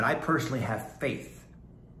I personally have faith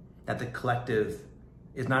that the collective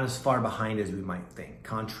is not as far behind as we might think,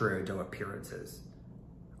 contrary to appearances.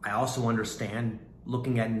 I also understand,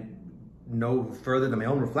 looking at no further than my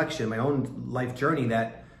own reflection, my own life journey,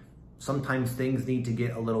 that sometimes things need to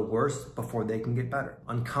get a little worse before they can get better.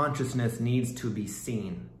 Unconsciousness needs to be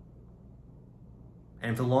seen.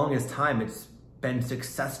 And for the longest time, it's been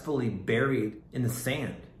successfully buried in the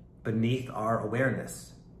sand beneath our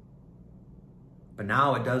awareness. But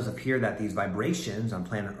now it does appear that these vibrations on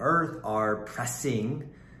planet Earth are pressing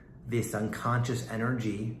this unconscious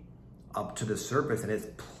energy up to the surface, and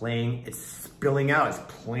it's spilling out, it's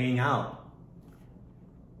playing out,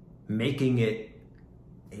 making it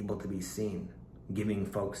able to be seen, giving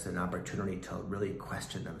folks an opportunity to really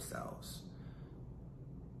question themselves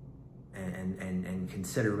and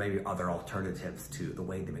consider maybe other alternatives to the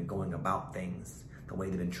way they've been going about things, the way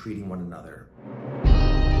they've been treating one another.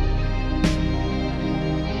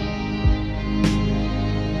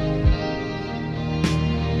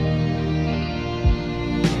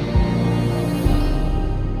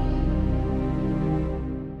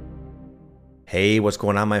 Hey, what's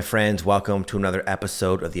going on, my friends? Welcome to another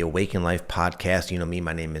episode of the Awaken Life podcast. You know me,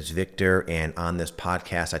 my name is Victor, and on this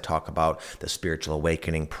podcast, I talk about the spiritual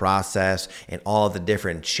awakening process and all of the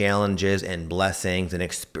different challenges and blessings and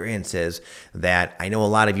experiences that I know a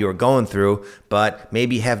lot of you are going through, but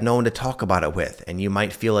maybe have no one to talk about it with, and you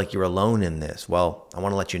might feel like you're alone in this. Well, I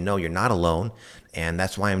want to let you know you're not alone, and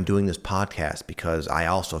that's why I'm doing this podcast, because I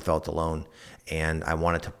also felt alone. And I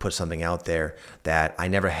wanted to put something out there that I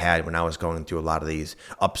never had when I was going through a lot of these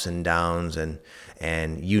ups and downs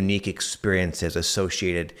and unique experiences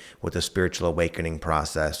associated with the spiritual awakening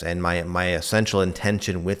process. And my essential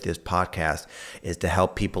intention with this podcast is to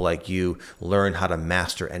help people like you learn how to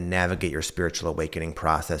master and navigate your spiritual awakening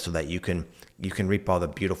process so that you can reap all the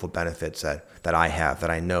beautiful benefits that I have,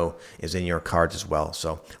 that I know is in your cards as well.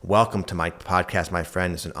 So welcome to my podcast, my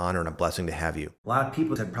friend. It's an honor and a blessing to have you. A lot of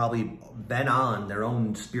people have probably been on their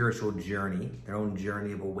own spiritual journey, their own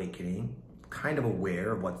journey of awakening, kind of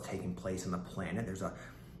aware of what's taking place on the planet. There's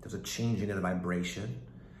a changing of the vibration.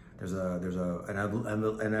 There's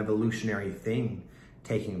an evolutionary thing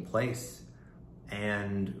taking place.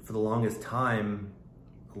 And for the longest time,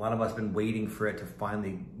 a lot of us have been waiting for it to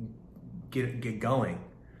finally get going.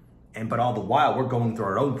 But all the while, we're going through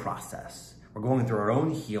our own process. We're going through our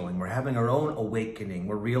own healing. We're having our own awakening.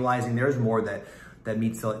 We're realizing there's more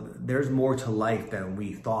there's more to life than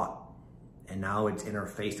we thought. And now it's in our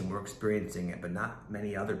face and we're experiencing it, but not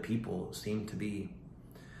many other people seem to be.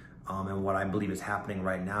 And what I believe is happening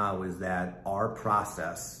right now is that our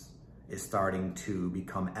process is starting to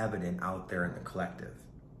become evident out there in the collective.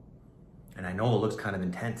 And I know it looks kind of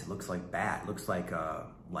intense. It looks like bad. It looks like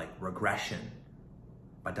regression.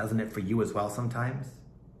 But doesn't it for you as well sometimes?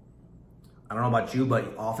 I don't know about you,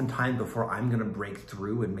 but oftentimes before I'm going to break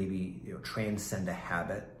through and maybe transcend a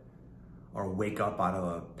habit or wake up out of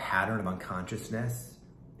a pattern of unconsciousness,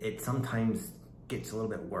 it sometimes gets a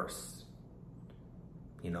little bit worse.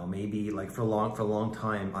 Maybe like for a long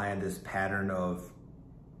time, I had this pattern of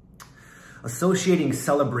associating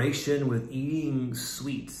celebration with eating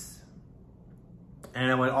sweets.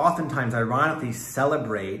 And I would oftentimes ironically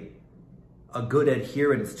celebrate a good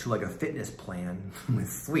adherence to like a fitness plan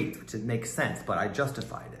with sweets, which it makes sense, but I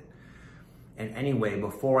justified it. And anyway,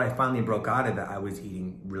 before I finally broke out of it, I was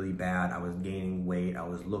eating really bad. I was gaining weight. I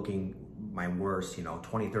was looking my worst,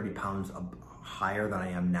 20, 30 pounds higher than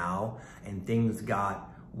I am now. And things got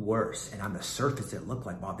worse. And on the surface, it looked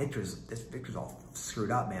like, wow, Victor's all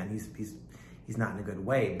screwed up, man. He's not in a good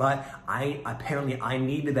way. But I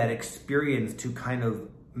needed that experience to kind of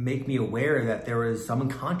make me aware that there was some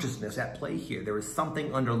unconsciousness at play here. There was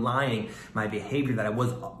something underlying my behavior that I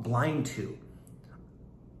was blind to.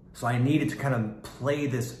 So I needed to kind of play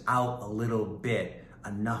this out a little bit,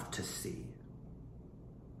 enough to see.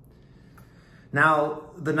 Now,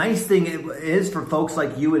 the nice thing is for folks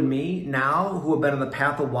like you and me now who have been on the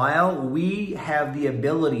path a while, we have the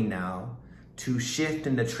ability now to shift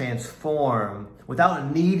and to transform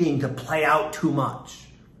without needing to play out too much.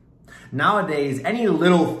 Nowadays, any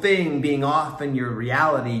little thing being off in your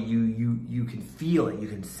reality, you can feel it, you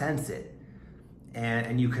can sense it,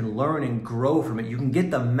 and you can learn and grow from it. You can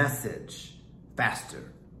get the message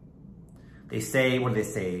faster. They say, what do they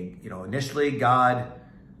say? Initially God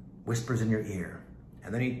whispers in your ear,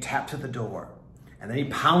 and then he taps at the door, and then he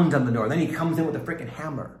pounds on the door, and then he comes in with a freaking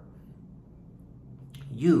hammer.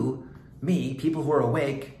 You, me, people who are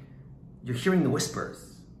awake, you're hearing the whispers.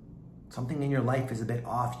 Something in your life is a bit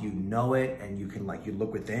off, you know it, and you can you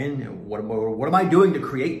look within, and what am I doing to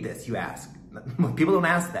create this, you ask? People don't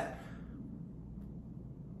ask that.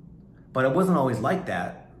 But it wasn't always like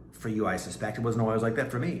that for you, I suspect. It wasn't always like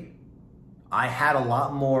that for me. I had a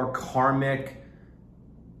lot more karmic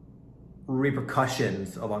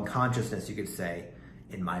repercussions of unconsciousness, you could say,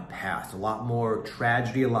 in my past. A lot more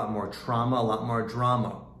tragedy, a lot more trauma, a lot more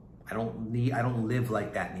drama. I don't live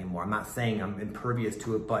like that anymore. I'm not saying I'm impervious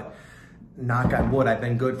to it, but knock on wood, I've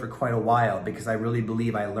been good for quite a while because I really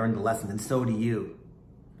believe I learned the lesson, and so do you.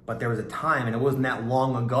 But there was a time, and it wasn't that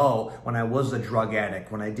long ago, when I was a drug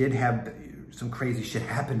addict, when I did have some crazy shit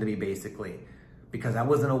happen to me, basically, because I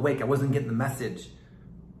wasn't awake, I wasn't getting the message.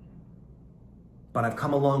 But I've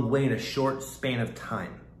come a long way in a short span of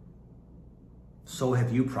time. So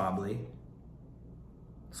have you probably.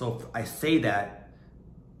 So I say that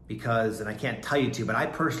because, and I can't tell you to, but I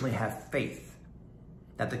personally have faith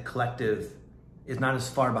that the collective is not as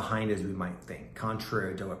far behind as we might think,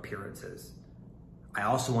 contrary to appearances. I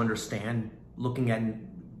also understand, looking at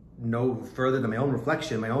no further than my own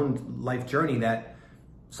reflection, my own life journey, that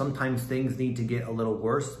sometimes things need to get a little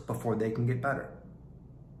worse before they can get better.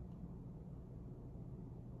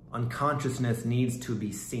 Unconsciousness needs to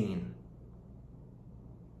be seen.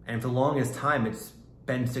 And for the longest time, it's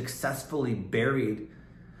been successfully buried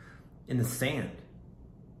in the sand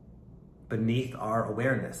beneath our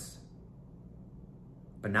awareness.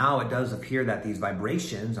 But now it does appear that these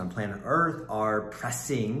vibrations on planet Earth are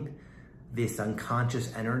pressing this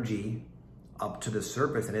unconscious energy up to the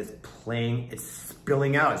surface, and it's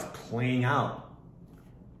spilling out, it's playing out,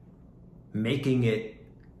 making it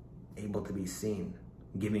able to be seen,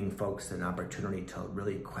 giving folks an opportunity to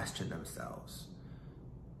really question themselves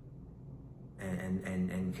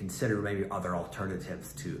and consider maybe other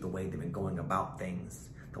alternatives to the way they've been going about things,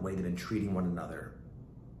 the way they've been treating one another,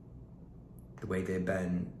 the way they've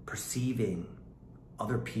been perceiving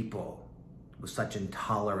other people with such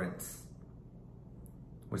intolerance,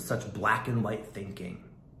 with such black and white thinking.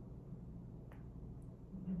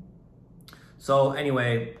 So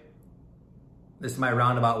anyway, this is my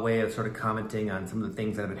roundabout way of sort of commenting on some of the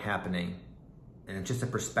things that have been happening. And it's just a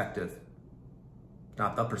perspective.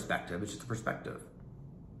 Not the perspective, it's just a perspective.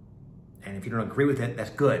 And if you don't agree with it, that's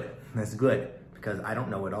good. That's good, because I don't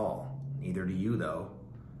know it all. Neither do you, though.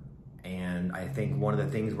 And I think one of the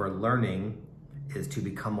things we're learning is to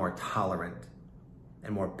become more tolerant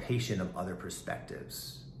and more patient of other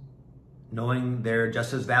perspectives, knowing they're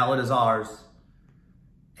just as valid as ours.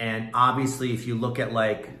 And obviously, if you look at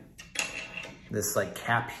like this like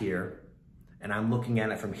cap here, and I'm looking at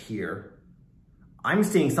it from here, I'm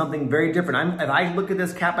seeing something very different. If I look at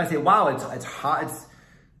this cap, I say, wow, it's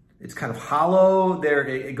kind of hollow. There,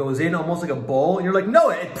 it goes in almost like a bowl. And you're like,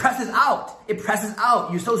 no, it presses out. It presses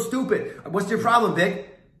out. You're so stupid. What's your problem,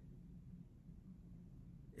 Vic?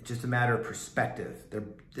 It's just a matter of perspective.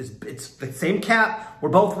 It's the same cap. We're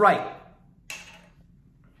both right.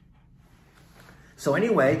 So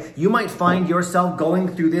anyway, you might find yourself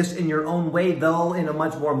going through this in your own way, though in a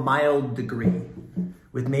much more mild degree,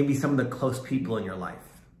 with maybe some of the close people in your life.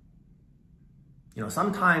 You know,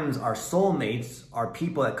 sometimes our soulmates are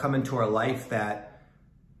people that come into our life that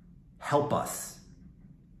help us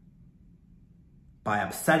by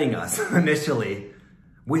upsetting us initially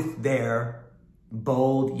with their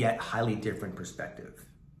bold yet highly different perspective.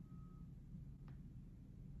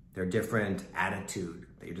 Their different attitude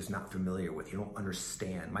that you're just not familiar with. You don't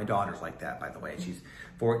understand. My daughter's like that, by the way. She's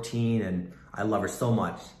 14 and I love her so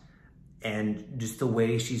much. And just the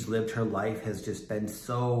way she's lived her life has just been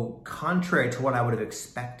so contrary to what I would have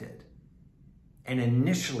expected. And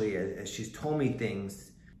initially, as she's told me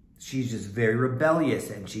things, she's just very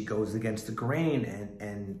rebellious and she goes against the grain.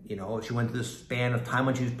 And you know, she went through this span of time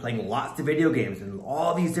when she was playing lots of video games and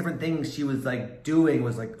all these different things she was like doing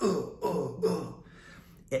was like,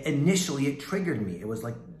 Initially, it triggered me. It was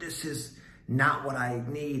like, this is not what I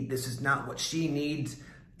need. This is not what she needs.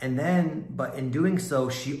 And then, but in doing so,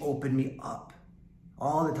 she opened me up.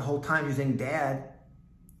 The whole time she's saying, Dad,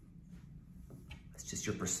 it's just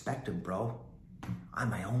your perspective, bro. I'm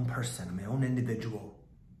my own person. I'm my own individual.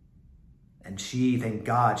 And she, thank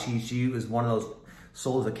God, she was one of those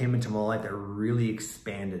souls that came into my life that really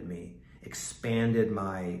expanded me, expanded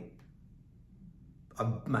my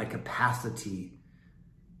capacity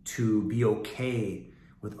to be okay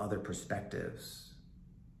with other perspectives.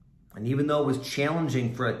 And even though it was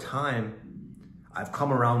challenging for a time, I've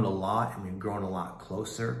come around a lot and we've grown a lot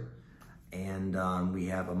closer. And we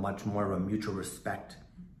have a much more of a mutual respect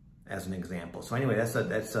as an example. So anyway, that's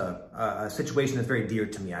a situation that's very dear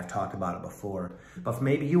to me. I've talked about it before. But for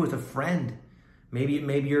maybe you as a friend, maybe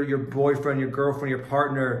your boyfriend, your girlfriend, your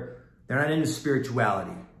partner, they're not into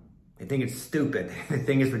spirituality. They think it's stupid. They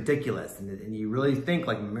think it's ridiculous. And you really think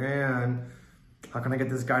like, man, how can I get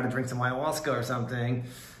this guy to drink some ayahuasca or something?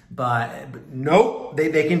 But nope,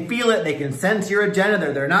 they can feel it. They can sense your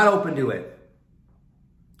agenda. They're not open to it.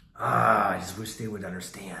 I just wish they would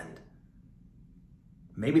understand.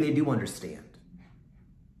 Maybe they do understand.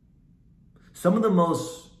 Some of the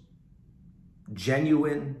most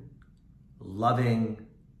genuine, loving,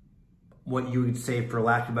 what you would say, for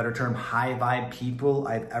lack of a better term, high vibe people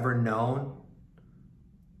I've ever known,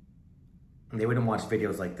 they wouldn't watch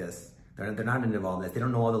videos like this. They're not into all this. They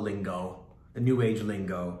don't know all the lingo, the new age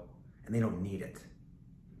lingo, and they don't need it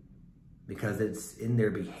because it's in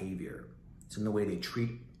their behavior. It's in the way they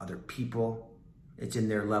treat other people. It's in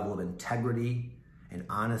their level of integrity and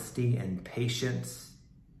honesty and patience,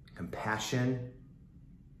 compassion.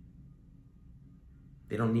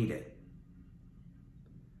 They don't need it.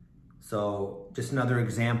 So just another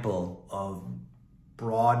example of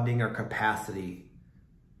broadening our capacity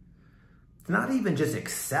to not even just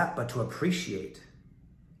accept, but to appreciate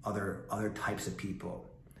other types of people.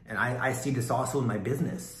 And I see this also in my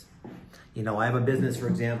business. You know, I have a business, for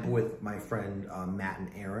example, with my friend Matt and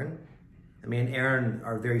Aaron. I mean, Aaron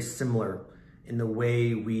are very similar in the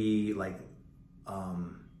way we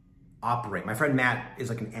operate. My friend Matt is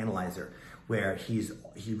like an analyzer, where he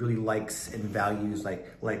really likes and values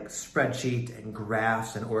like spreadsheet and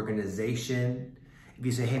graphs and organization. If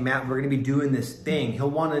you say, hey Matt, we're gonna be doing this thing, he'll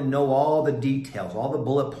wanna know all the details, all the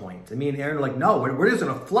bullet points. And me and Aaron are like, no, we're just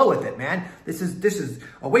gonna flow with it, man. This is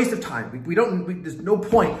a waste of time. There's no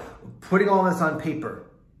point putting all this on paper.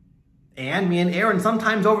 And me and Aaron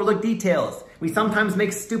sometimes overlook details. We sometimes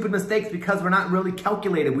make stupid mistakes because we're not really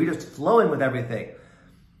calculated. We're just flowing with everything.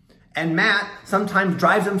 And Matt sometimes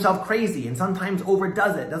drives himself crazy and sometimes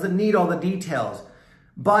overdoes it, doesn't need all the details.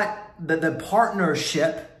 But the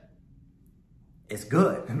partnership is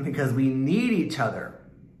good because we need each other.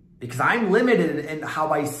 Because I'm limited in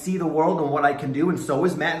how I see the world and what I can do, and so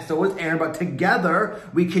is Matt and so is Aaron, but together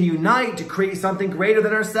we can unite to create something greater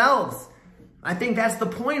than ourselves. I think that's the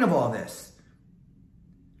point of all this.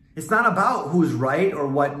 It's not about who's right or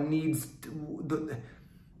what needs to,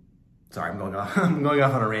 sorry, I'm going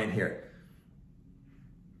off on a rant here.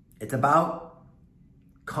 It's about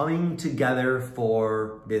coming together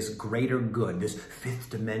for this greater good, this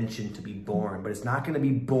fifth dimension to be born. But it's not going to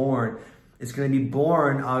be born. It's going to be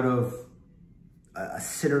born out of a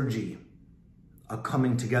synergy, a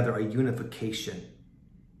coming together, a unification.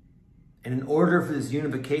 And in order for this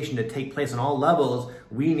unification to take place on all levels,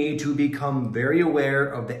 we need to become very aware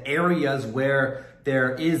of the areas where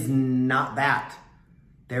there is not that.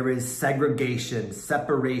 There is segregation,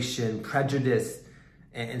 separation, prejudice,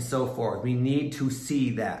 and so forth. We need to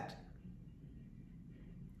see that.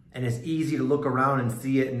 And it's easy to look around and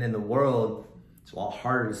see it in the world. It's a lot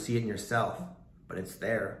harder to see it in yourself, but it's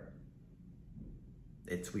there.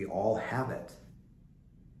 We all have it.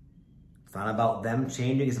 It's not about them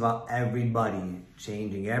changing, it's about everybody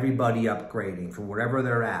changing, everybody upgrading from wherever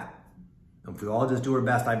they're at. And if we all just do our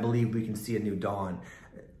best, I believe we can see a new dawn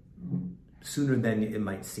sooner than it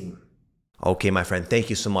might seem. Okay, my friend, thank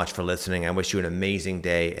you so much for listening. I wish you an amazing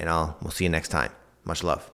day, and we'll see you next time. Much love.